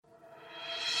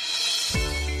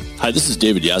Hi, this is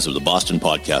David Yaz of the Boston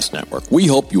Podcast Network. We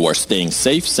hope you are staying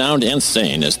safe, sound, and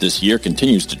sane as this year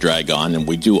continues to drag on and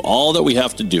we do all that we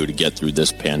have to do to get through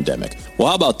this pandemic. Well,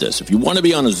 how about this? If you want to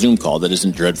be on a Zoom call that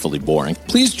isn't dreadfully boring,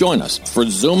 please join us for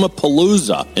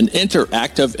Zoomapalooza, an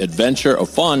interactive adventure of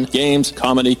fun, games,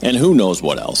 comedy, and who knows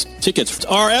what else. Tickets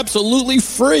are absolutely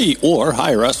free, or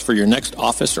hire us for your next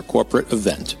office or corporate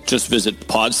event. Just visit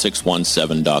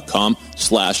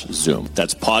pod617.com/Zoom.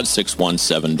 That's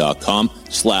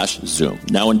pod617.com/Zoom.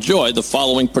 Now enjoy the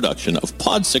following production of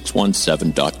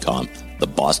pod617.com, the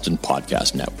Boston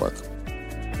Podcast Network.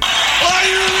 Are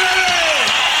you ready?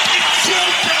 It's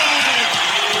showtime!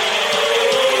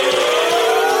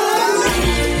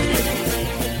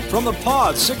 From the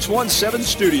Pod 617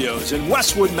 studios in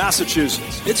Westwood,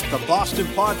 Massachusetts, it's the Boston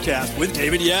Podcast with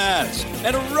David Yaz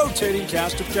and a rotating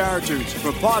cast of characters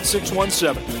from Pod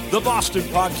 617, the Boston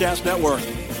Podcast Network.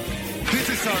 This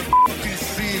is our fucking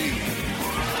city.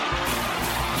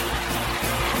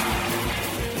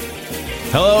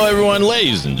 Hello, everyone,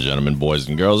 ladies and gentlemen, boys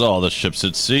and girls, all the ships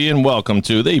at sea, and welcome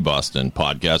to the Boston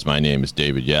Podcast. My name is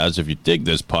David Yaz. If you dig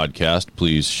this podcast,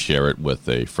 please share it with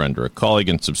a friend or a colleague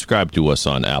and subscribe to us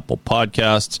on Apple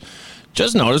Podcasts.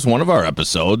 Just noticed one of our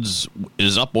episodes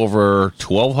is up over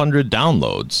 1,200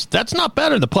 downloads. That's not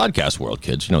bad in the podcast world,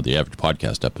 kids. You know, the average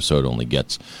podcast episode only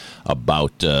gets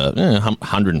about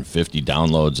 150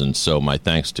 downloads, and so my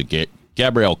thanks to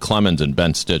Gabrielle Clemens and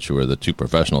Ben Stitch, who are the two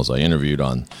professionals I interviewed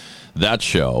on that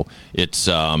show. It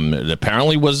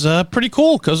apparently was pretty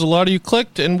cool because a lot of you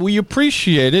clicked, and we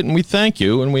appreciate it, and we thank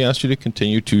you, and we ask you to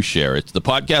continue to share. It's the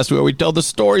podcast where we tell the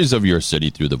stories of your city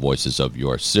through the voices of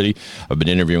your city. I've been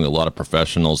interviewing a lot of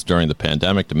professionals during the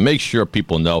pandemic to make sure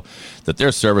people know that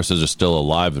their services are still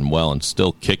alive and well and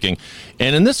still kicking,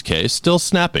 and in this case, still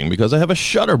snapping, because I have a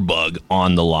Shutterbug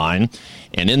on the line,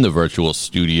 and in the virtual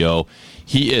studio,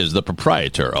 he is the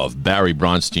proprietor of Barry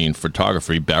Bronstein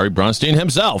Photography. Barry Bronstein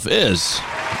himself is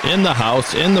in the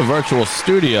house, in the virtual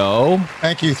studio.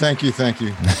 Thank you. See,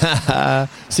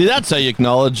 that's how you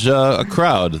acknowledge a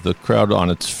crowd, the crowd on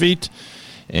its feet.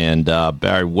 And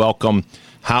Barry, welcome.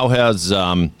 How has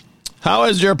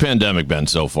your pandemic been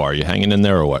so far? You hanging in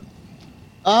there or what?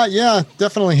 Yeah,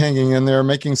 definitely hanging in there,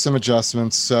 making some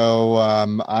adjustments. So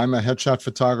I'm a headshot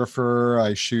photographer.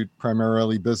 I shoot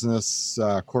primarily business,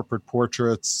 corporate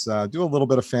portraits, do a little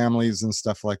bit of families and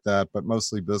stuff like that, but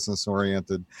mostly business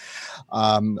oriented.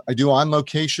 I do on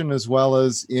location as well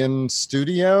as in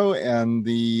studio, and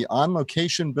the on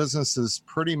location business is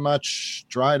pretty much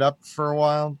dried up for a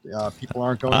while. People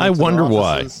aren't going. I wonder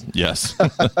why. Yes.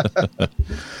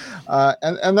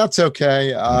 And that's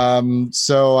okay.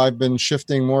 So I've been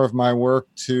shifting more of my work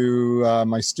to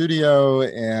my studio,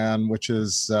 and which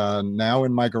is now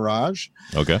in my garage.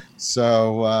 Okay.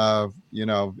 So,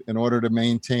 in order to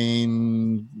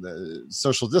maintain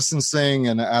social distancing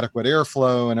and adequate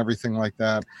airflow and everything like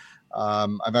that,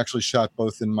 I've actually shot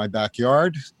both in my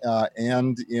backyard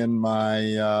and in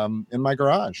my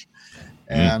garage.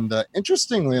 And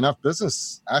interestingly enough,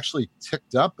 business actually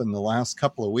ticked up in the last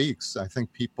couple of weeks. I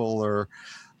think people are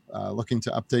looking to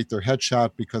update their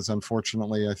headshot because,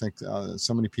 unfortunately, I think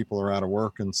so many people are out of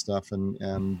work and stuff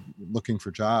and looking for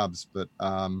jobs. But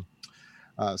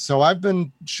so I've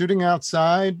been shooting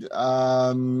outside,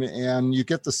 and you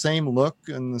get the same look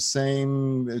and the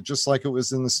same, just like it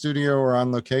was in the studio or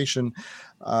on location.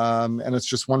 And it's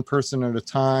just one person at a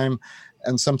time.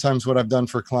 And sometimes what I've done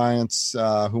for clients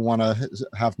who want to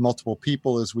have multiple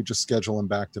people is we just schedule them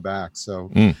back to back. So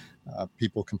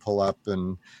people can pull up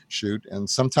and shoot. And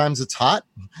sometimes it's hot.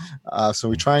 So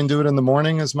we try and do it in the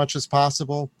morning as much as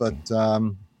possible. But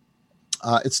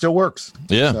it still works.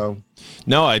 Yeah. So,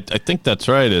 no, I think that's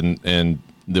right. And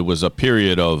there was a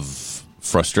period of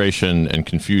frustration and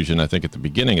confusion, I think, at the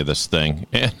beginning of this thing.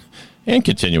 And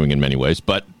continuing in many ways.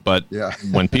 But yeah.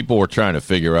 When people were trying to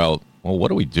figure out, well, what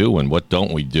do we do and what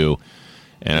don't we do?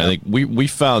 And I think we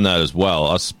found that as well,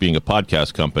 us being a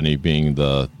podcast company, being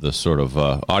the sort of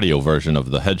audio version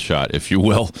of the headshot, if you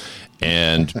will.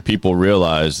 And people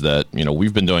realize that,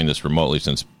 we've been doing this remotely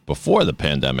since before the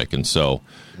pandemic. And so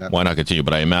why not continue?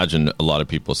 But I imagine a lot of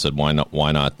people said, why not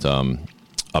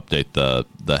update the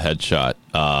headshot?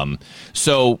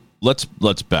 So let's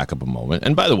back up a moment.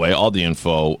 And by the way, all the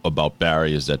info about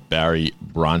Barry is at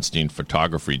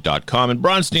barrybronsteinphotography.com. And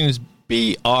Bronstein is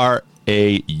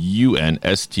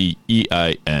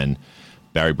BRAUNSTEIN,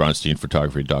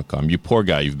 barrybronsteinphotography.com. You poor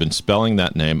guy, you've been spelling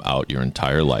that name out your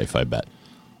entire life, I bet.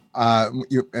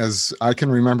 As I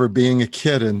can remember being a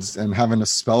kid and having to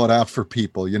spell it out for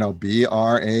people,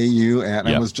 Braun, and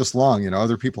it was just long.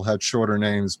 Other people had shorter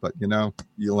names, but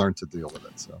you learn to deal with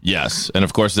it. So yes, and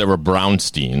of course there were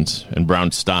Brownsteins and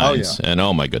Brownsteins, and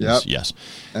oh my goodness, yes.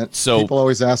 And so people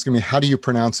always asking me, how do you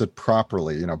pronounce it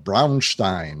properly?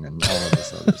 Braunstein and all of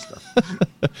this other stuff.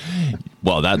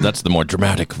 Well, that's the more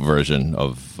dramatic version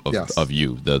of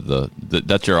you.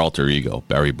 That's your alter ego,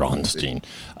 Barry Braunstein.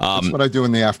 That's what I do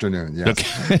in the afternoon. Yes.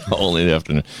 Okay. Only in the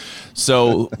afternoon.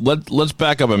 So let's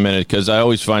back up a minute, because I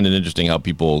always find it interesting how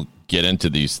people get into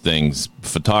these things.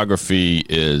 Photography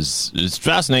is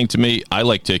fascinating to me. I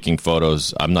like taking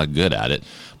photos. I'm not good at it,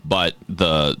 but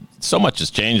so much has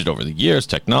changed over the years,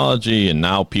 technology, and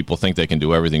now people think they can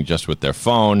do everything just with their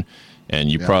phone. And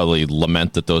you probably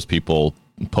lament that those people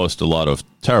post a lot of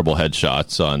terrible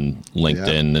headshots on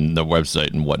LinkedIn and the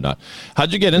website and whatnot.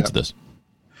 How'd you get into this?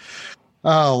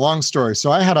 Long story.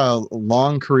 So I had a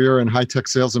long career in high-tech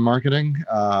sales and marketing,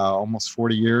 almost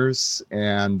 40 years.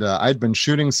 And I'd been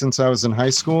shooting since I was in high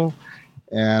school.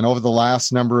 And over the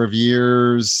last number of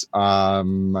years,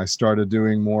 I started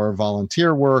doing more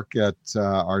volunteer work at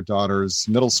our daughter's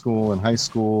middle school and high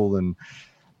school, and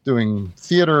doing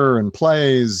theater and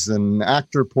plays and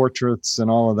actor portraits and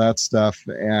all of that stuff.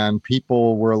 And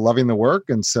people were loving the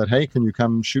work and said, hey, can you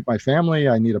come shoot my family?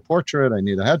 I need a portrait. I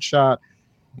need a headshot.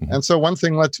 Mm-hmm. And so one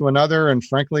thing led to another. And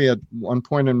frankly, at one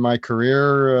point in my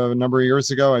career, a number of years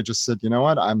ago, I just said, you know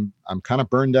what, I'm kind of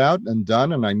burned out and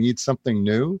done, and I need something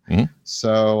new. Mm-hmm.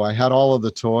 So I had all of the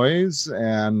toys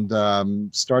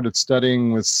and started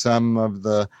studying with some of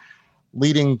the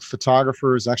leading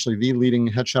photographers, actually the leading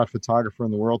headshot photographer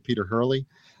in the world, Peter Hurley,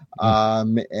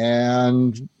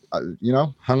 and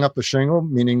hung up a shingle,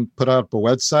 meaning put up a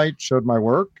website, showed my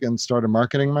work, and started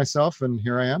marketing myself, and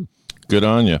here I am. Good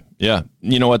on you. Yeah.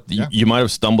 You know what? Yeah. You might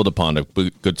have stumbled upon a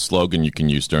good slogan you can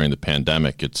use during the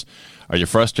pandemic. It's, are you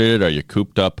frustrated? Are you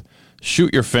cooped up?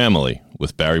 Shoot your family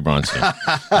with Barry Braunstein.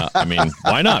 I mean,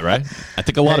 why not, right? I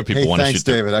think a lot of people want to shoot. Thanks,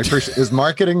 David. I appreciate. Is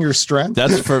marketing your strength?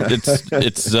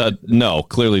 It's no,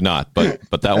 clearly not.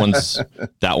 But that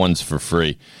one's for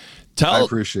free. I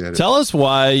appreciate it. Tell us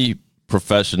why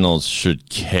professionals should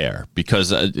care,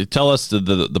 because tell us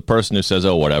the person who says,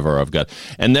 oh, whatever, I've got.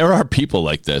 And there are people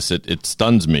like this. It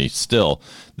stuns me still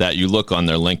that you look on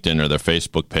their LinkedIn or their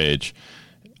Facebook page.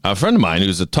 A friend of mine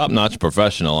who's a top-notch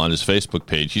professional, on his Facebook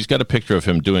page, he's got a picture of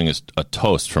him doing a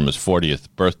toast from his 40th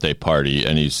birthday party,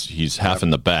 and he's half in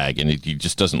the bag, and he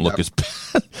just doesn't look as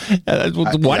bad.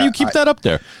 Why do you keep that up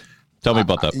there? Tell me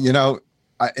about that.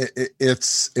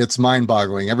 It's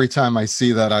mind-boggling. Every time I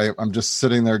see that, I'm just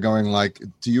sitting there going like,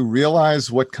 do you realize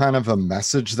what kind of a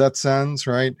message that sends,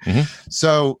 right? Mm-hmm.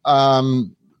 So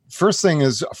first thing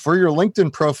is, for your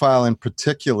LinkedIn profile in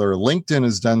particular, LinkedIn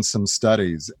has done some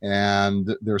studies,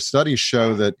 and their studies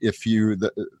show that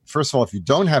first of all, if you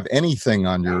don't have anything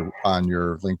on your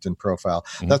LinkedIn profile,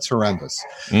 mm-hmm. that's horrendous.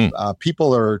 Mm.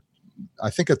 People are, I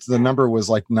think the number was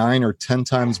like 9 or 10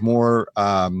 times more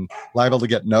liable to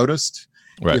get noticed.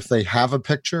 Right. If they have a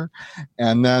picture,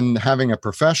 and then having a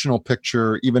professional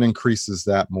picture even increases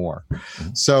that more. Mm-hmm.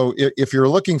 So if you're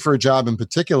looking for a job in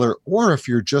particular, or if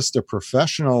you're just a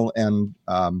professional, and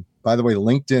by the way,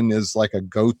 LinkedIn is like a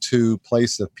go-to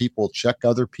place that people check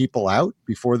other people out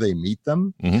before they meet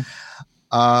them. Mm-hmm.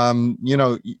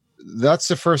 That's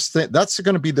the first thing. That's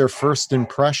going to be their first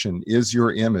impression, is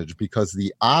your image, because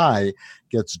the eye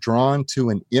gets drawn to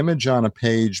an image on a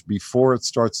page before it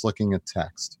starts looking at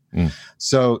text. Mm.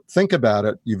 So think about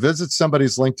it. You visit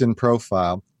somebody's LinkedIn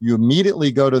profile, you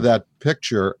immediately go to that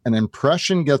picture, an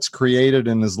impression gets created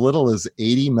in as little as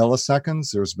 80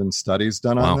 milliseconds. There's been studies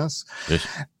done on this.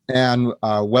 And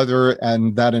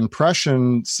that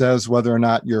impression says whether or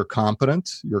not you're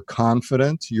competent, you're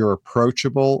confident, you're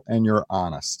approachable, and you're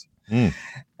honest. Mm.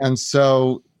 And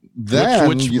so then,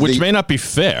 which may not be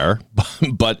fair,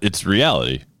 but it's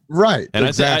reality, right? And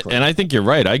exactly. I think you're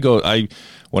right.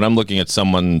 When I'm looking at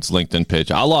someone's LinkedIn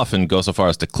page, I'll often go so far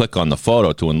as to click on the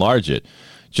photo to enlarge it,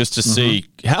 just to see.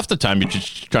 Half the time, you're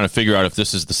just trying to figure out if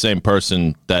this is the same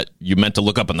person that you meant to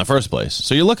look up in the first place.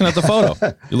 So you're looking at the photo.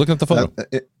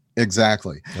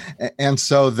 Exactly. Yep. And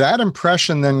so that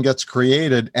impression then gets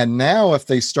created. And now if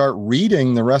they start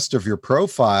reading the rest of your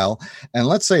profile, and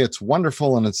let's say it's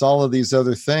wonderful and it's all of these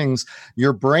other things,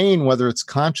 your brain, whether it's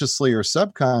consciously or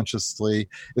subconsciously,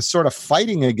 is sort of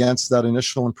fighting against that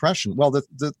initial impression. Well,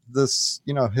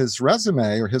 his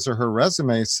resume, or his or her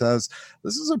resume, says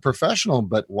this is a professional,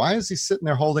 but why is he sitting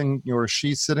there or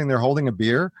she sitting there holding a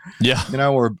beer? Yeah.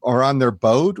 Or on their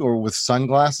boat, or with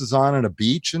sunglasses on at a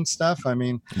beach and stuff. I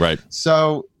mean, right.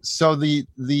 So So the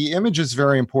image is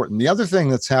very important. The other thing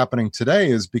that's happening today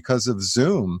is because of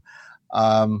Zoom.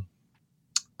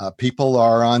 People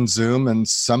are on Zoom, and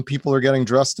some people are getting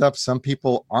dressed up, some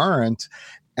people aren't.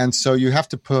 And so you have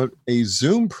to put a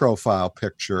Zoom profile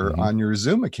picture on your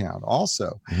Zoom account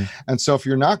also. And so if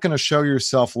you're not going to show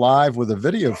yourself live with a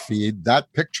video feed,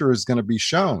 that picture is going to be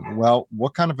shown. Well,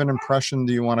 what kind of an impression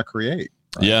do you want to create?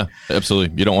 Right? Yeah,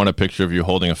 absolutely. You don't want a picture of you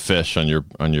holding a fish on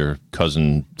your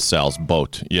cousin Sal's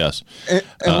boat. Yes,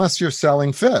 unless you're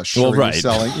selling fish. Well, or right.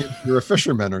 You're a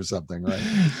fisherman or something, right?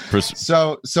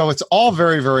 So it's all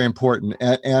very, very important.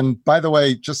 And by the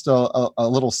way, just a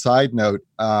little side note,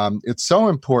 it's so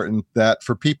important that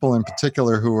for people in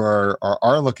particular who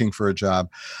are looking for a job,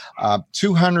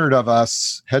 200 of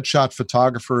us headshot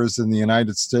photographers in the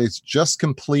United States just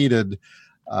completed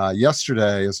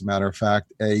yesterday, as a matter of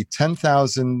fact, a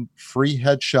 10,000 free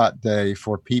headshot day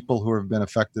for people who have been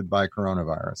affected by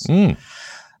coronavirus.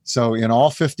 So in all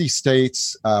 50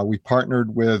 states, we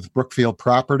partnered with Brookfield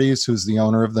Properties, who's the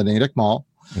owner of the Natick Mall,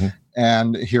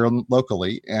 and here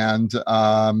locally. And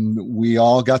we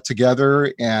all got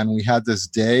together and we had this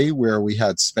day where we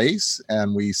had space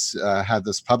and we had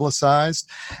this publicized,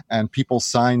 and people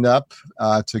signed up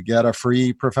to get a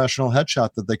free professional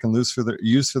headshot that they can use for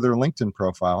their LinkedIn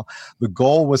profile. The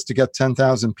goal was to get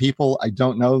 10,000 people. I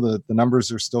don't know, the numbers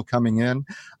are still coming in.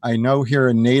 I know here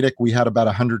in Natick, we had about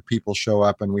 100 people show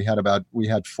up, and we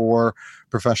had 4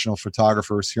 professional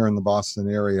photographers here in the Boston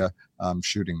area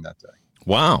shooting that day.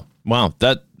 Wow.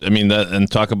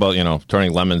 And talk about,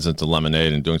 turning lemons into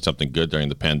lemonade and doing something good during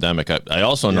the pandemic. I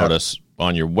also notice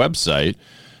on your website,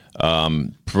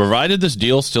 provided this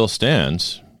deal still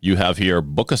stands, you have here,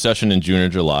 book a session in June or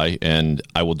July, and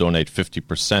I will donate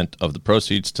 50% of the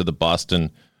proceeds to the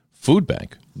Boston Food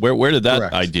Bank. Where did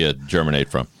that idea germinate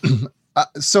from?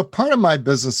 So part of my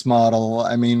business model,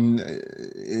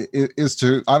 is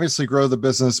to obviously grow the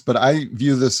business, but I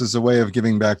view this as a way of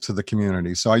giving back to the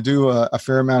community. So I do a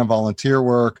fair amount of volunteer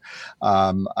work.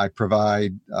 I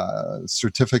provide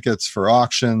certificates for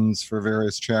auctions for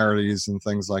various charities and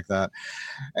things like that.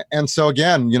 And so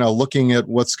again, looking at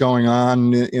what's going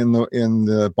on in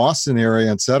the Boston area,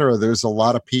 et cetera, there's a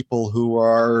lot of people who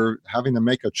are having to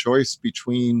make a choice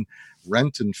between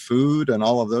rent and food and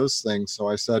all of those things. So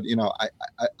I said,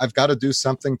 I've got to do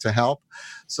something to help.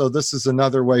 So this is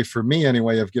another way for me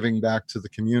anyway of giving back to the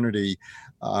community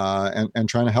and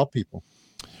trying to help people.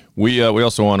 We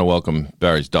also want to welcome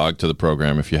Barry's dog to the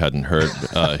program. If you hadn't heard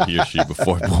he or she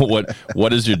before,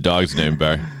 what is your dog's name,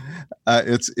 Barry?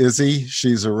 It's Izzy.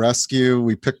 She's a rescue.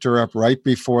 We picked her up right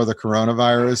before the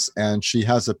coronavirus, and she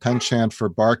has a penchant for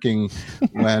barking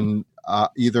when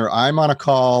either I'm on a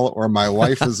call or my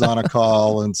wife is on a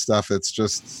call and stuff. It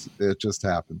just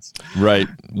happens. Right.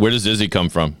 Where does Izzy come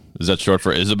from? Is that short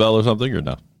for Isabel or something, or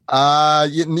no?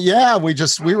 Yeah,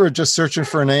 we were just searching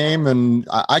for a name, and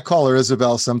I call her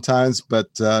Isabel sometimes, but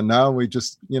no, we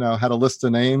just, had a list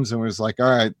of names and was like, all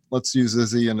right, let's use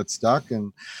Izzy, and it stuck.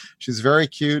 And she's very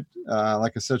cute.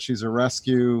 Like I said, she's a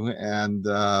rescue, and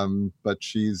but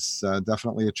she's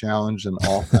definitely a challenge and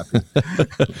all happy.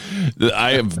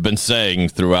 I have been saying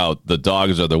throughout, the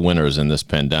dogs are the winners in this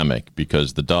pandemic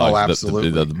because the dogs,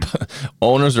 the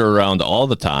owners are around all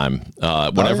the time.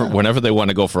 Whenever they want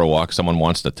to go for a walk, someone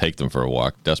wants to take them for a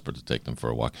walk, desperate to take them for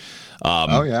a walk.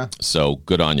 So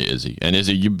good on you, Izzy. And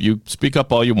Izzy, you speak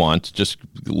up all you want. Just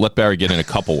let Barry get in a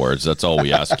couple words. That's all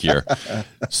we ask here.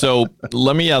 So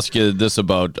let me ask you this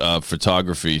about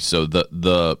photography. So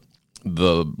the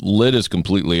lid is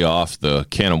completely off the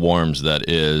can of worms that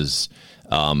is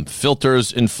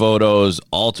filters in photos,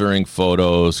 altering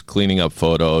photos, cleaning up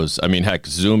photos. I mean, heck,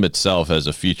 Zoom itself has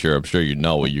a feature, I'm sure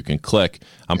where you can click.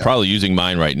 I'm probably using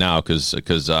mine right now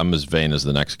because I'm as vain as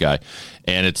the next guy.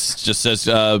 And it just says,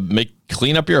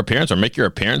 clean up your appearance or make your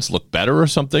appearance look better or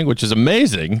something, which is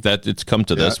amazing that it's come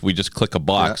to this. We just click a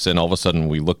box and all of a sudden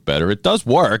we look better. It does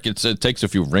work. It takes a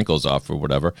few wrinkles off or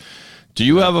whatever. Do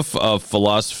you have a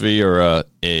philosophy or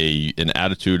an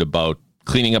attitude about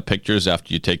cleaning up pictures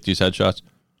after you take these headshots?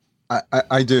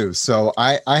 I do. So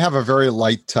I have a very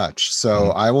light touch.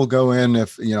 So I will go in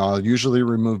I'll usually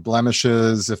remove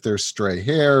blemishes if there's stray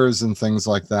hairs and things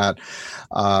like that.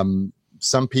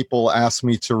 Some people ask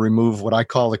me to remove what I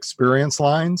call experience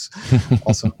lines,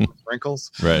 also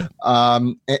wrinkles. Right.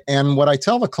 And what I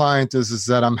tell the client is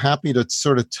that I'm happy to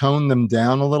sort of tone them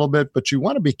down a little bit, but you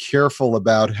want to be careful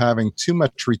about having too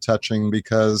much retouching,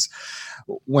 because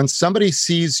when somebody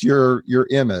sees your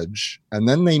image and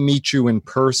then they meet you in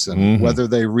person, whether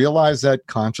they realize that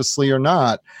consciously or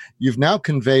not, you've now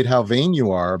conveyed how vain you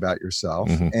are about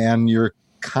yourself, and you're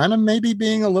kind of maybe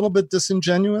being a little bit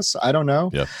disingenuous. I don't know.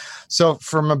 Yeah. So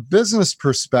from a business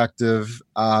perspective,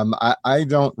 I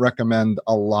don't recommend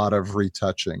a lot of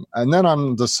retouching. And then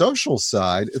on the social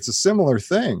side, it's a similar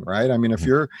thing, right? I mean, if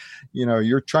you're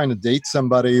trying to date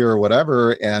somebody or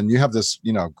whatever, and you have this,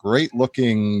 great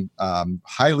looking,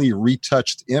 highly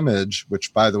retouched image,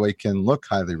 which by the way, can look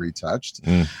highly retouched.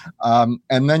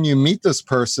 And then you meet this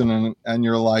person and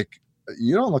you're like,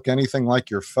 you don't look anything like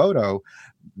your photo,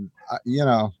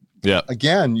 Yeah.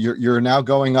 Again, you're now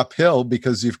going uphill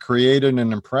because you've created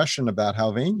an impression about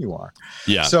how vain you are.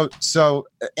 Yeah. So,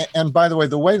 and by the way,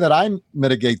 the way that I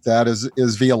mitigate that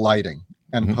is via lighting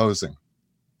and posing.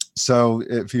 So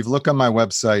if you look on my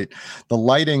website, the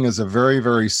lighting is a very,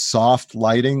 very soft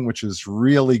lighting, which is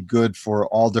really good for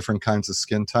all different kinds of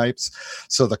skin types.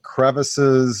 So the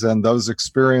crevices and those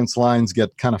experience lines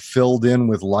get kind of filled in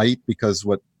with light, because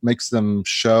what makes them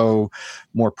show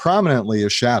more prominently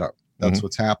is shadow. That's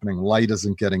what's happening. Light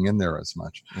isn't getting in there as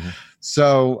much.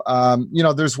 So,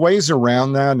 there's ways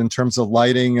around that in terms of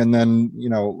lighting. And then,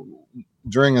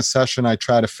 during a session, I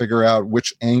try to figure out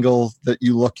which angle that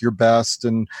you look your best,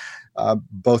 and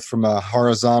both from a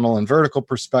horizontal and vertical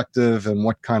perspective, and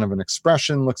what kind of an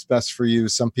expression looks best for you.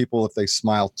 Some people, if they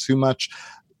smile too much,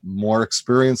 more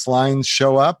experience lines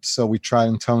show up. So we try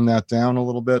and tone that down a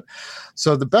little bit.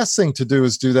 So the best thing to do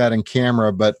is do that in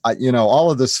camera. But, all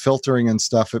of this filtering and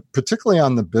stuff, particularly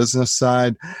on the business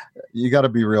side, you got to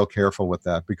be real careful with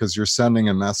that, because you're sending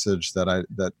a message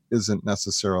that isn't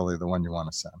necessarily the one you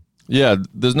want to send. Yeah,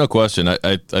 there's no question.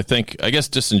 I think, I guess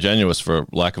disingenuous for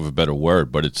lack of a better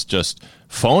word, but it's just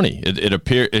phony.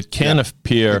 It can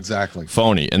appear exactly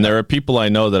phony. And there are people I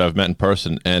know that I've met in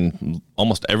person, and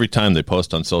almost every time they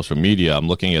post on social media, I'm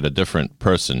looking at a different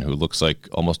person who looks like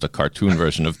almost a cartoon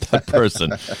version of that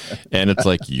person. And it's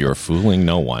like, you're fooling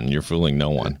no one. You're fooling no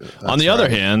one. On the other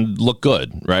hand, look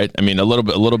good, right? I mean, a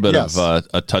little bit Yes. of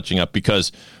a touching up,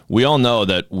 because we all know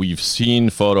that we've seen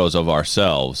photos of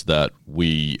ourselves that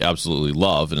we absolutely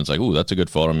love, and it's like, ooh, that's a good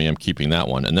photo of me, I'm keeping that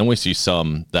one. And then we see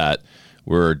some that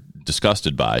we're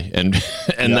disgusted by, and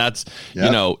that's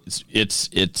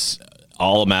it's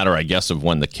all a matter, I guess, of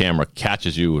when the camera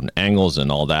catches you and angles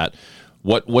and all that.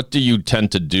 What do you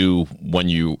tend to do when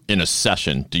you in a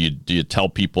session? Do you tell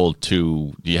people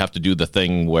do you have to do the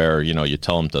thing where you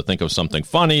tell them to think of something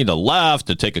funny, to laugh,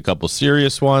 to take a couple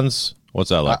serious ones? What's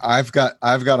that like? I've got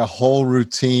a whole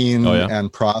routine Oh, yeah?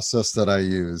 and process that I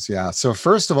use. Yeah. So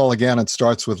first of all, again, it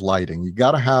starts with lighting. You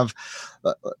got to have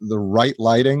the right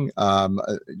lighting.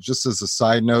 Just as a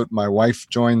side note, my wife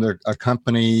joined a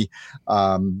company.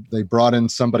 They brought in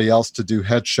somebody else to do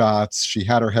headshots. She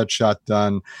had her headshot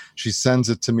done. She sends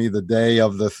it to me the day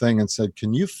of the thing and said,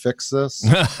 "Can you fix this?"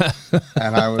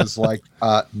 And I was like,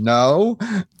 "No."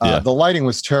 The lighting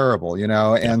was terrible,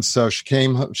 And so she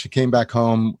came back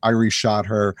home. I reshot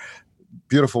her.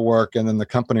 Beautiful work. And then the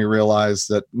company realized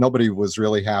that nobody was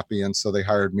really happy. And so they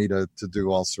hired me to do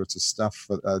all sorts of stuff,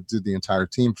 do the entire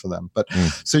team for them. But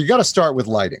so you got to start with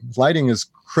lighting. Lighting is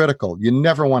critical. You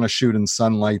never want to shoot in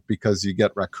sunlight, because you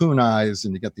get raccoon eyes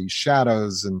and you get these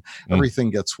shadows and everything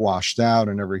gets washed out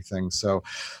and everything. So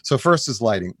first is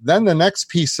lighting. Then the next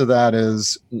piece of that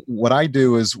is, what I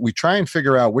do is we try and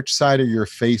figure out which side of your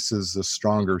face is the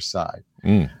stronger side.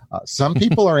 Some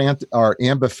people are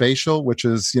ambifacial, which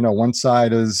is, one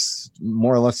side is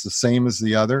more or less the same as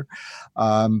the other.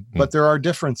 But there are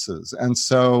differences. And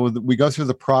so we go through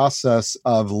the process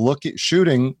of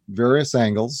shooting various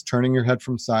angles, turning your head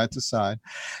from side to side.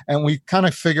 And we kind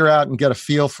of figure out and get a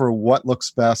feel for what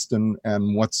looks best and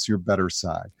what's your better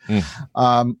side.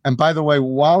 And by the way,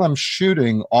 while I'm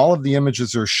shooting, all of the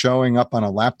images are showing up on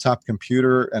a laptop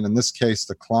computer. And in this case,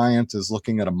 the client is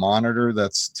looking at a monitor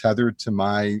that's tethered to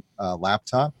my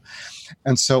laptop.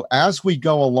 And so as we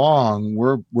go along,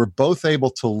 we're both able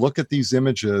to look at these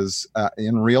images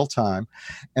in real time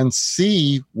and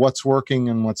see what's working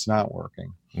and what's not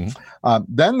working.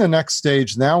 Then the next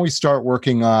stage, now we start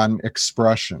working on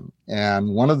expression. And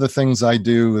one of the things I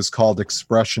do is called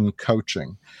expression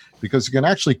coaching, because you can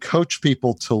actually coach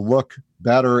people to look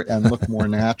better and look more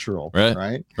natural.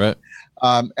 Right.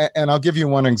 And I'll give you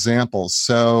one example.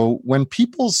 So when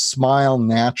people smile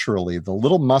naturally, the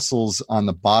little muscles on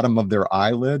the bottom of their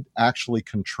eyelid actually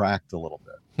contract a little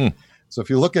bit. So if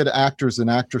you look at actors and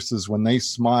actresses, when they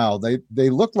smile, they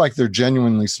look like they're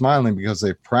genuinely smiling because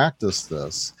they've practiced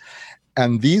this.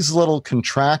 And these little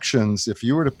contractions, if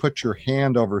you were to put your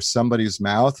hand over somebody's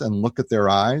mouth and look at their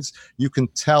eyes, you can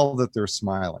tell that they're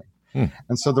smiling.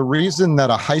 And so the reason that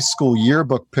a high school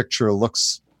yearbook picture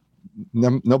looks,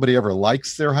 nobody ever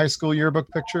likes their high school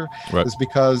yearbook picture, is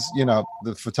because,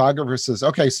 the photographer says,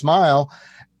 "Okay, smile."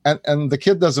 and the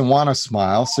kid doesn't want to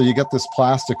smile, so you get this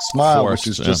plastic smile, Forced,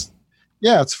 which is just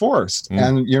it's forced,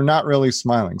 and you're not really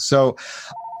smiling. So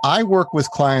I work with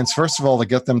clients, first of all, to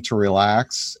get them to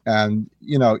relax. And,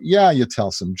 you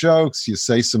tell some jokes, you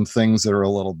say some things that are a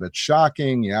little bit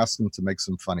shocking, you ask them to make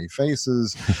some funny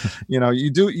faces. You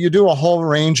do a whole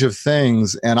range of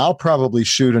things, and I'll probably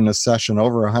shoot in a session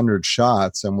over 100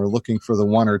 shots, and we're looking for the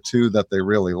one or two that they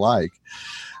really like.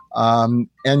 And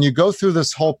you go through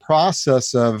this whole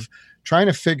process of trying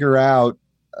to figure out,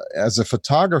 as a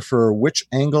photographer, which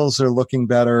angles are looking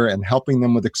better and helping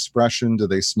them with expression. Do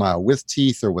they smile with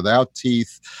teeth or without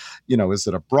teeth? Is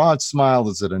it a broad smile?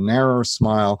 Is it a narrow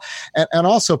smile? And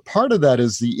also part of that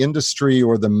is the industry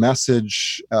or the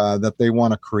message that they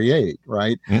want to create,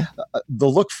 right? The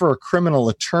look for a criminal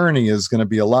attorney is going to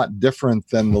be a lot different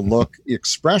than the look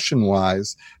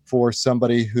expression-wise for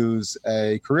somebody who's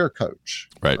a career coach,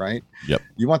 right? Yep.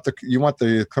 You want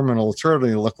the criminal attorney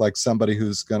to look like somebody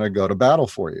who's going to go to battle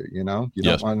for you. You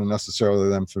don't want necessarily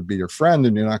them to be your friend,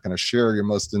 and you're not going to share your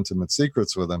most intimate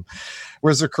secrets with them.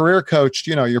 Whereas a career coach,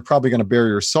 you're probably going to bare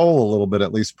your soul a little bit,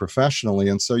 at least professionally,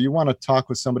 and so you want to talk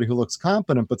with somebody who looks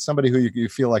competent, but somebody who you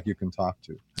feel like you can talk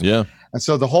to. Yeah. And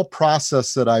so the whole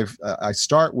process that I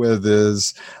start with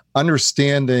is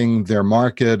understanding their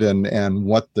market and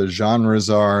what the genres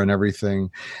are and everything.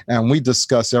 And we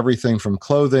discuss everything from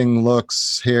clothing,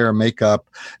 looks, hair, makeup,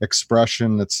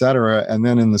 expression, etc. And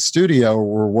then in the studio,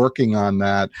 we're working on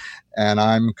that. And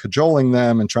I'm cajoling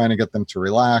them and trying to get them to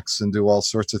relax and do all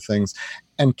sorts of things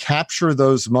and capture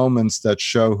those moments that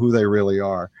show who they really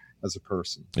are as a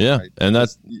person. Yeah. Right? And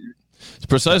it's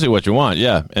precisely what you want.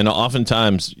 Yeah. And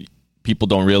oftentimes people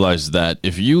don't realize that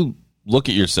if you look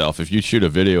at yourself, if you shoot a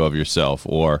video of yourself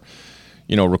or,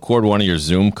 record one of your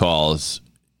Zoom calls,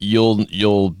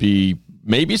 you'll be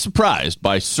maybe surprised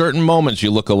by certain moments you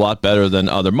look a lot better than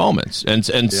other moments. And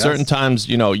certain times,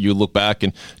 you look back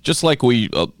and just like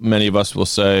many of us will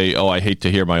say, oh, I hate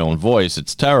to hear my own voice.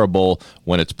 It's terrible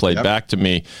when it's played back to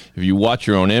me. If you watch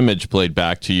your own image played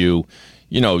back to you,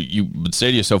 you would say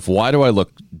to yourself, why do I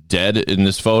look dead in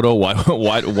this photo?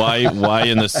 Why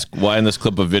in this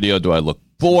clip of video do I look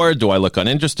bored? Do I look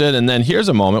uninterested? And then here's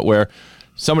a moment where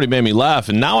somebody made me laugh,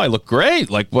 and now I look great.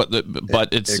 Like what?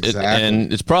 But it's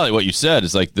and it's probably what you said.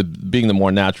 It's like being the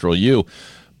more natural you.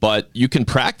 But you can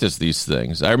practice these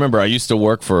things. I remember I used to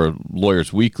work for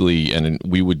Lawyers Weekly, and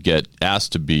we would get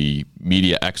asked to be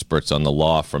media experts on the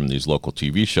law from these local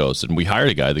TV shows. And we hired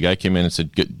a guy. The guy came in and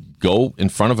said, go in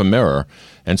front of a mirror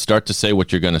and start to say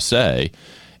what you're going to say.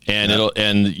 And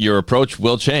and your approach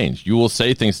will change. You will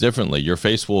say things differently. Your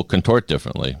face will contort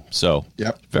differently. So,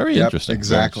 very interesting.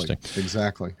 Exactly.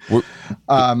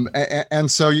 And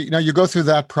so you go through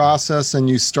that process, and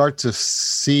you start to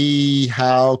see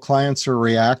how clients are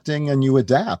reacting, and you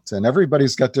adapt. And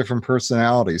everybody's got different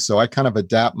personalities, so I kind of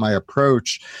adapt my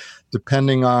approach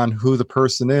depending on who the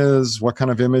person is, what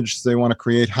kind of image they want to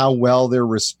create, how well they're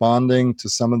responding to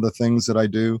some of the things that I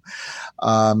do.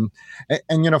 And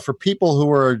for people who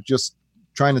are just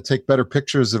trying to take better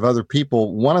pictures of other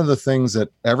people, one of the things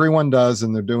that everyone does,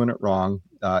 and they're doing it wrong,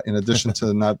 in addition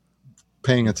to not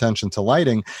paying attention to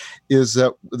lighting, is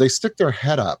that they stick their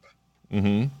head up.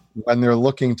 Mm-hmm. When they're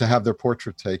looking to have their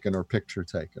portrait taken or picture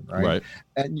taken, right?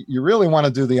 And you really want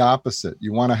to do the opposite.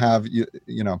 You want to have,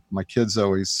 my kids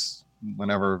always,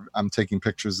 whenever I'm taking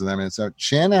pictures of them, it's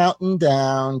chin out and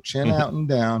down, chin out and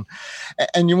down.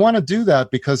 And you want to do that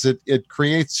because it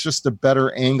creates just a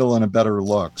better angle and a better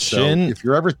look. Chin, so if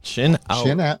you're ever chin out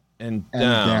and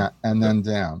down. And then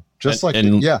down. Just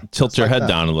tilt your head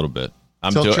down a little bit.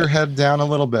 Tilt your head down a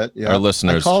little bit. Yeah. Our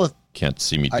listeners can't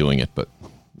see me doing it, but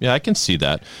yeah, I can see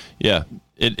that. Yeah.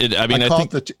 I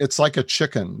think it's like a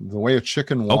chicken, the way a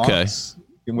chicken walks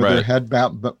with their head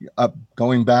up,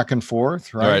 going back and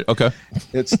forth. Right. Right. Okay.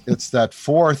 It's that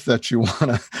fourth that you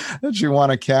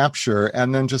want to capture,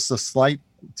 and then just a slight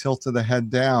tilt of the head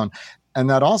down. And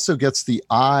that also gets the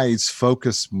eyes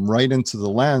focused right into the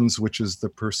lens, which is the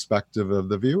perspective of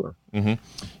the viewer. Mm-hmm.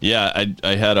 Yeah.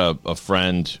 I had a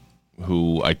friend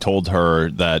who I told her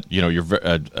that, you're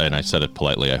and I said it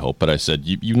politely, I hope, but I said,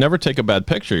 you never take a bad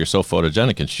picture. You're so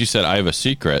photogenic. And she said, I have a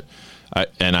secret.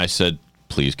 And I said,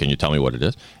 please, can you tell me what it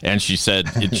is? And she said,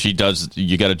 you got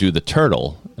to do the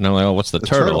turtle. And I'm like, oh, what's the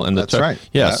turtle? And that's right.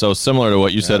 Yeah. So similar to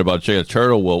what you said about a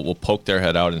turtle will poke their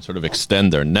head out and sort of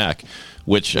extend their neck,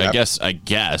 which I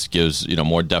guess gives,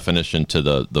 more definition to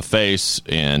the face.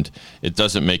 And it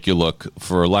doesn't make you look,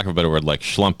 for lack of a better word, like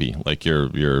schlumpy, like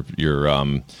you're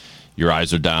your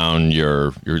eyes are down,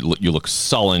 you look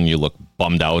sullen, you look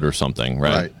bummed out or something,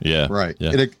 right? Yeah. Right.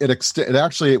 Yeah. It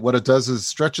actually, what it does is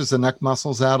stretches the neck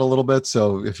muscles out a little bit.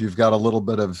 So if you've got a little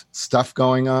bit of stuff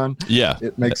going on,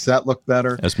 it makes that look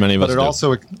better. As many of us do. But it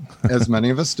also, as many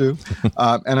of us do,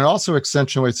 and it also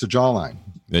accentuates the jawline.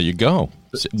 There you go.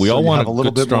 We all want a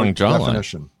little bit strong jawline.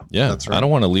 Definition. Yeah, that's right. I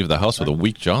don't want to leave the house with a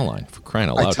weak jawline, for crying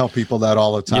out loud. I tell people that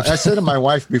all the time. I say to my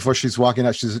wife before she's walking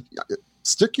out, she says,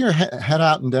 stick your head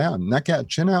out and down, neck out,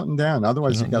 chin out and down.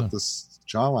 Otherwise, you got this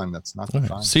jawline that's not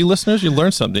defined. See, listeners, you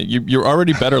learned something. You're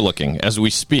already better looking as we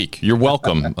speak. You're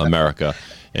welcome, America.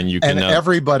 And you can. And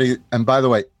everybody, and by the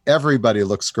way, everybody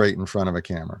looks great in front of a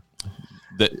camera.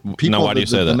 Now, why do you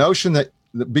say that? The notion that,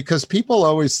 because people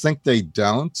always think they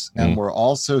don't, and we're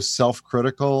also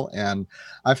self-critical. And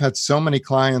I've had so many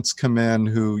clients come in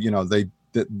who,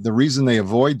 the reason they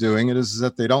avoid doing it is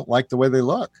that they don't like the way they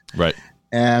look. Right.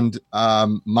 And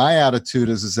my attitude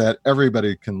is that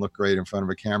everybody can look great in front of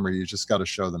a camera. You just got to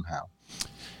show them how.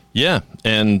 Yeah,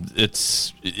 and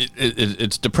it's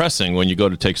depressing when you go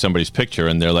to take somebody's picture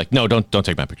and they're like, "No, don't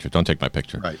take my picture. Don't take my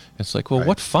picture." Right. It's like, well,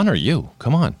 what fun are you?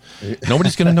 Come on,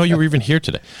 nobody's going to know you were even here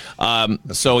today.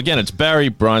 So again, it's Barry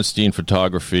Bronstein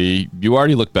Photography. You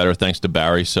already look better thanks to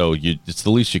Barry, so it's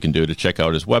the least you can do to check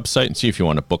out his website and see if you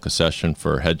want to book a session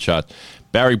for a headshot.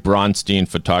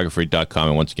 BarryBronsteinPhotography.com,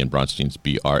 and once again, Bronstein's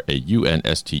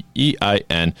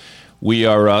Braunstein. We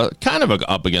are kind of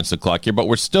up against the clock here, but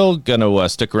we're still going to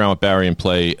stick around with Barry and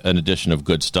play an edition of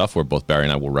Good Stuff, where both Barry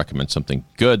and I will recommend something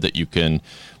good that you can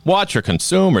watch or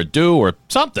consume or do or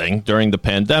something during the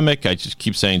pandemic. I just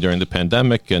keep saying during the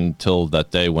pandemic until that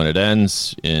day when it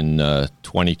ends in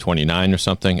 2029 or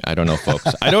something. I don't know, folks.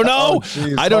 I don't know.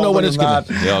 I don't know when it's going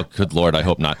to. Oh, good Lord. I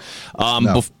hope not.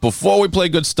 No. Before we play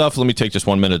Good Stuff, let me take just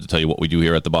 1 minute to tell you what we do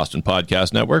here at the Boston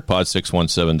Podcast Network,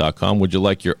 pod617.com. Would you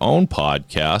like your own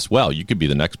podcast? Well, you could be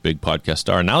the next big podcast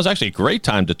star. Now is actually a great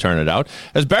time to turn it out.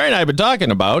 As Barry and I have been talking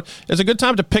about, it's a good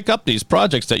time to pick up these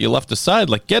projects that you left aside,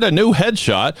 like get a new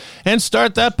headshot and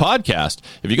start that podcast.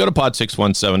 If you go to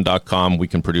pod617.com, we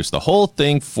can produce the whole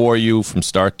thing for you from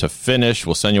start to finish.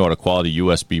 We'll send you out a quality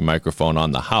USB microphone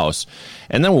on the house,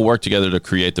 and then we'll work together to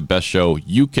create the best show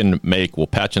you can make. We'll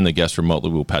patch in the guests remotely.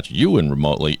 We'll patch you in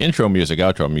remotely. Intro music,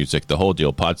 outro music, the whole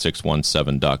deal.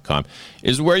 Pod617.com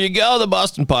is where you go. The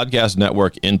Boston Podcast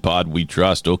Network, in pod we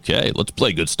trust. Okay, let's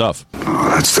play Good Stuff. Oh,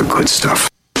 that's the good stuff.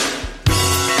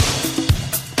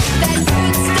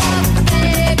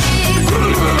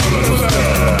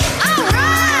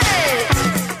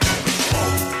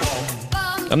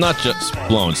 I'm not just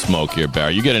blowing smoke here,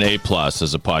 Barry. You get an A+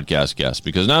 as a podcast guest,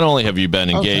 because not only have you been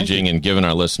engaging and giving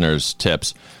our listeners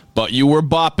tips, but you were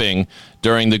bopping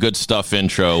during the Good Stuff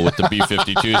intro with the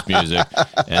B-52s music,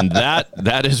 and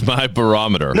that is my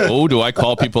barometer. Oh, do I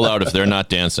call people out if they're not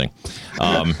dancing?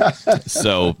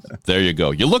 So there you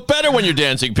go. You look better when you're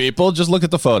dancing, people. Just look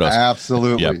at the photos.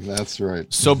 Absolutely. Yep. That's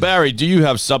right. So, Barry, do you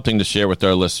have something to share with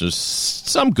our listeners,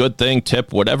 some good thing,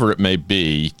 tip, whatever it may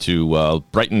be, to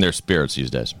brighten their spirits these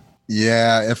days?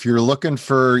 Yeah, if you're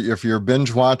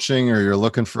binge watching or you're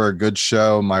looking for a good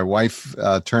show, my wife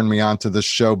turned me on to this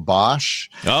show, Bosch.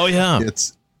 Oh, yeah.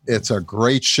 It's a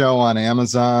great show on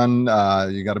Amazon.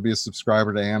 You got to be a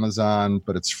subscriber to Amazon,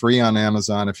 but it's free on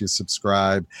Amazon if you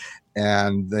subscribe.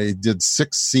 And they did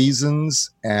 6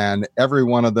 seasons, and every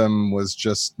one of them was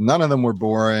none of them were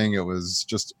boring. It was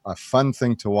just a fun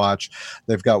thing to watch.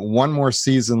 They've got one more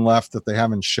season left that they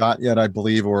haven't shot yet, I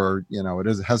believe, or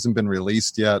it hasn't been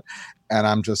released yet. And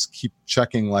I'm just keep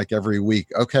checking like every week.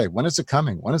 Okay, when is it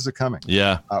coming? When is it coming?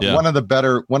 Yeah. One of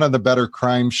the better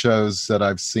crime shows that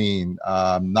I've seen.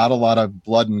 Not a lot of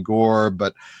blood and gore,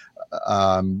 but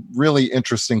really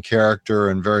interesting character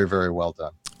and very, very well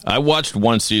done. I watched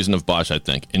one season of Bosch, I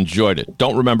think. Enjoyed it.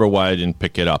 Don't remember why I didn't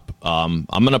pick it up. I'm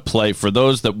going to play, for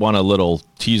those that want a little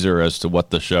teaser as to what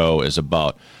the show is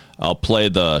about, I'll play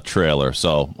the trailer.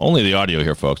 So only the audio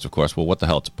here, folks, of course. Well, what the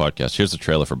hell? It's a podcast. Here's the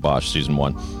trailer for Bosch, Season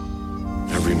 1.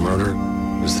 Every murder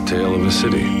is the tale of a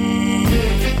city.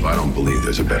 I don't believe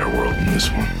there's a better world than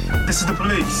this one. This is the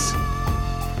police.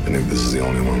 I think this is the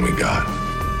only one we got.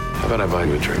 How about I buy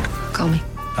you a drink? Call me.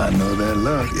 I know that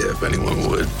look. Yeah, if anyone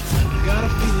would.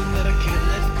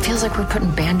 Feels like we're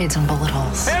putting Band-Aids on bullet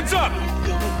holes. Hands up!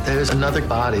 There's another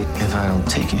body. If I don't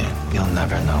take it, you'll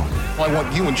never know. I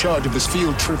want you in charge of this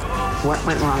field trip. What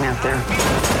went wrong out there?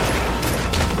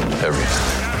 Everything.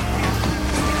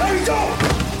 Hey, go!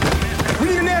 We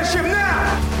need an airship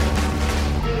now!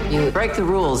 You break the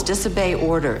rules, disobey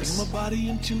orders.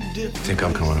 Think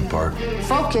I'm coming apart?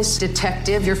 Focus,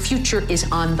 detective. Your future is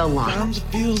on the line.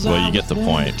 Well, you get the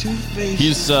point.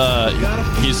 He's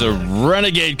a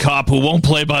renegade cop who won't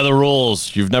play by the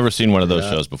rules. You've never seen one of those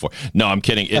shows before. No, I'm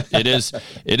kidding. It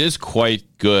is quite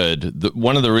good.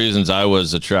 One of the reasons I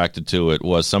was attracted to it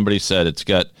was somebody said it's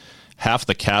got half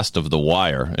the cast of The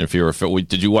Wire. And if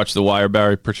did you watch The Wire,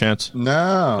 Barry, perchance?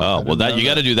 No. Oh, well, you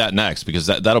got to do that next, because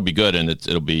that'll be good, and it's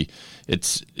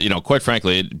quite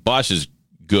frankly, Bosch is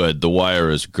good. The Wire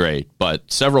is great, but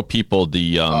several people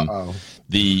there are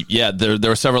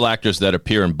several actors that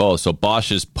appear in both. So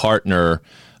Bosch's partner,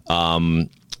 young,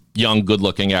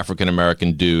 good-looking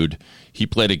African-American dude, he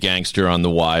played a gangster on The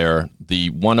Wire.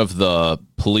 One of the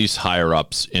police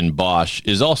higher-ups in Bosch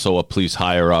is also a police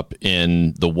higher-up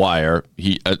in The Wire.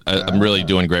 I'm really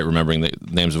doing great remembering the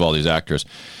names of all these actors.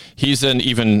 He's an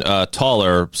even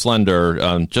taller,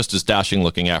 slender, just as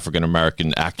dashing-looking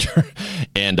African-American actor.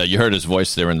 And you heard his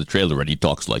voice there in the trailer, and he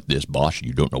talks like this: "Bosch,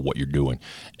 you don't know what you're doing."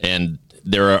 And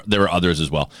there are others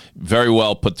as well. Very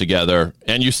well put together,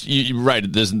 and you're right.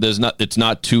 It's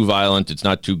not too violent, it's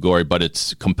not too gory, but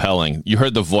it's compelling. You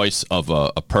heard the voice of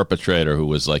a perpetrator who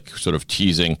was like sort of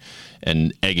teasing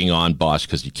and egging on Bosch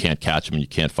because you can't catch him and you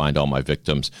can't find all my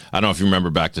victims. I don't know if you remember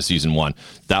back to season 1.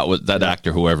 That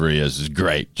actor, whoever he is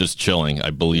great, just chilling. I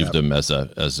believed him as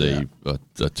a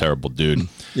terrible dude.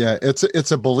 Yeah,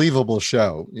 it's a believable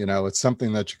show. It's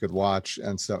something that you could watch,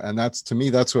 and that's, to me,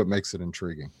 that's what makes it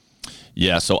intriguing.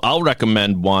 Yeah, so I'll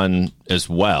recommend one as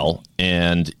well,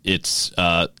 and it's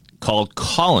called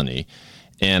Colony,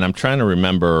 and I'm trying to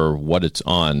remember what it's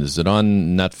on. Is it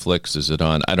on Netflix? Is it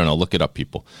on? I don't know. Look it up,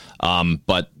 people.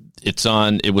 But it's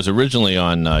on. It was originally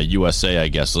on USA, I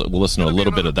guess. We'll listen to a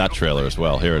little bit of that trailer as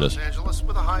well. Here it is. Los Angeles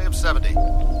with a high of 70.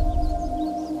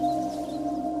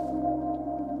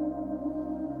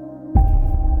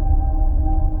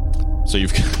 So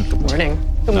you've got... Good morning.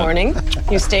 Good morning.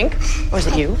 You stink? Or is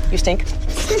it you? You stink?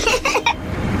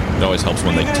 It always helps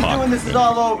when they talk. When this is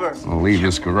all over. I'll leave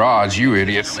this garage, you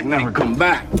idiots. They never come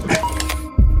back.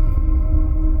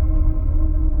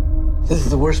 This is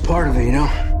the worst part of it,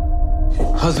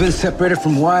 Husbands separated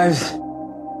from wives,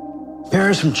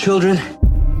 parents from children.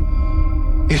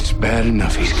 It's bad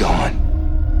enough he's gone.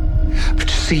 But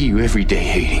to see you every day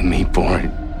hating me for it,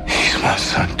 he's my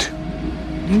son too.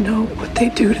 You know what they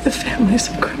do to the families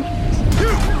of criminals.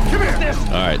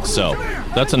 All right, so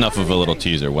that's enough of a little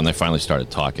teaser when they finally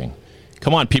started talking.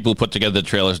 Come on, people who put together the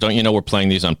trailers. Don't you know we're playing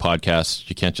these on podcasts?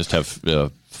 You can't just have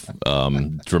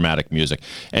dramatic music.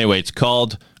 Anyway, it's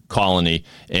called Colony,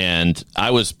 and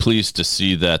I was pleased to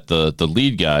see that the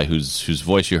lead guy, whose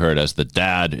voice you heard as the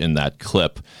dad in that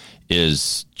clip,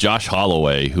 is Josh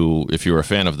Holloway, who, if you were a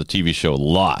fan of the TV show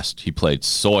Lost, he played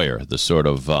Sawyer, the sort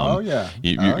of...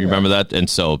 You remember that? And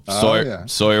so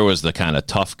Sawyer was the kind of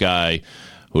tough guy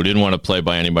who didn't want to play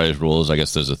by anybody's rules. I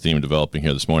guess there's a theme developing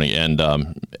here this morning. And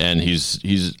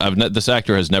this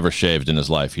actor has never shaved in his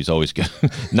life. He's always got...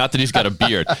 Not that he's got a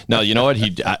beard. Now, you know what?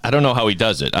 I don't know how he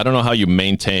does it. I don't know how you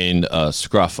maintain a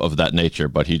scruff of that nature,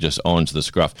 but he just owns the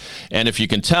scruff. And if you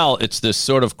can tell, it's this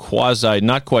sort of quasi,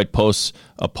 not quite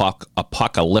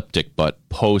post-apocalyptic, but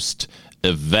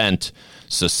post-event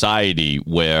society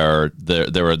where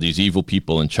there are these evil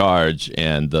people in charge,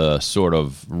 and the sort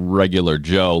of regular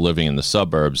Joe living in the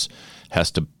suburbs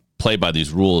has to play by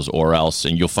these rules, or else,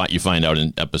 and you find out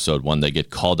in episode 1, they get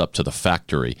called up to the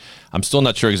factory. I'm still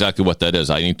not sure exactly what that is.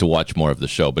 I need to watch more of the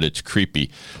show, but it's creepy.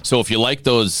 So if you like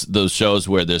those shows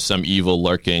where there's some evil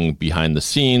lurking behind the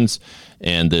scenes,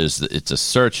 and it's a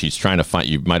search, he's trying to find,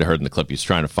 you might have heard in the clip, he's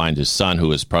trying to find his son, who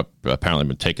has apparently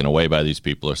been taken away by these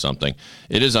people or something.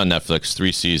 It is on Netflix,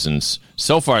 3 seasons.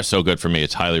 So far, so good for me.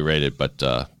 It's highly rated, but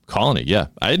Colony, yeah.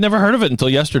 I had never heard of it until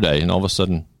yesterday, and all of a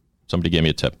sudden, somebody gave me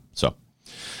a tip. So,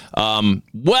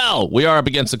 well, we are up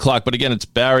against the clock, but again, it's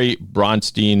Barry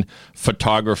Bronstein,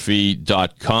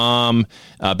 photography.com.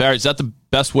 Barry, is that the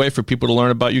best way for people to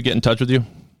learn about you, get in touch with you?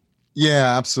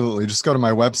 Yeah, absolutely. Just go to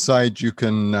my website. You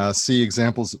can see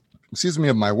examples,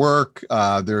 of my work.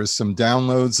 There's some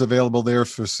downloads available there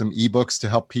for some ebooks to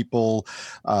help people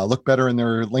look better in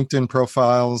their LinkedIn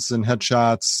profiles and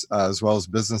headshots, as well as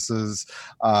businesses.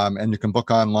 And you can book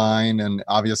online. And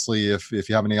obviously, if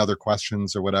you have any other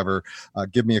questions or whatever,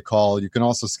 give me a call. You can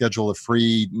also schedule a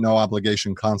free, no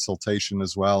obligation consultation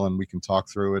as well, and we can talk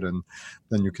through it. And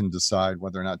then you can decide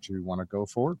whether or not you want to go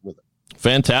forward with it.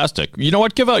 Fantastic. You know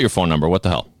what? Give out your phone number. What the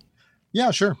hell?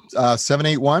 Yeah, sure.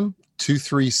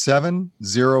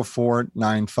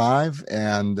 781-237-0495.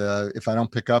 And if I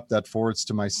don't pick up, that forwards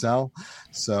to my cell.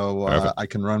 So I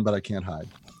can run, but I can't hide.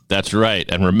 That's right.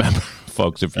 And remember,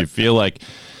 folks, if you feel like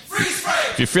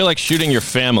If you feel like shooting your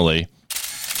family,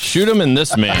 shoot them in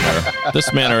this manner.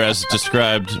 This manner, as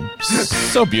described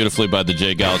so beautifully by the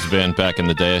Jay Gals Band back in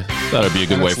the day. That would be a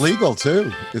good way. It's legal,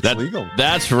 too. It's legal.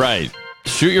 That's right.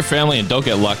 Shoot your family and don't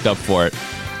get locked up for it.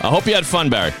 I hope you had fun,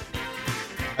 Barry.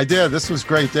 I did. This was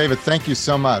great, David. Thank you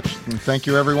so much. And thank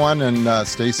you, everyone, and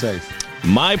stay safe.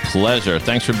 My pleasure.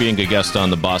 Thanks for being a guest on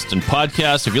the Boston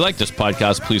Podcast. If you like this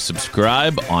podcast, please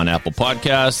subscribe on Apple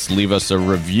Podcasts. Leave us a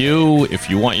review. If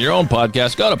you want your own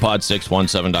podcast, go to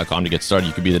pod617.com to get started.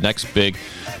 You could be the next big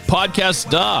podcast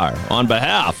star. On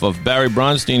behalf of Barry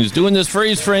Bronstein, who's doing this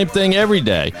freeze frame thing every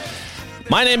day.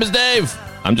 My name is Dave.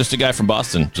 I'm just a guy from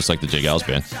Boston, just like the Jay Gals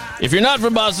Band. If you're not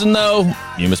from Boston, though,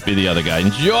 you must be the other guy.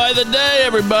 Enjoy the day,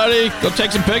 everybody. Go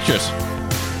take some pictures.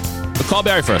 But call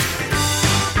Barry first.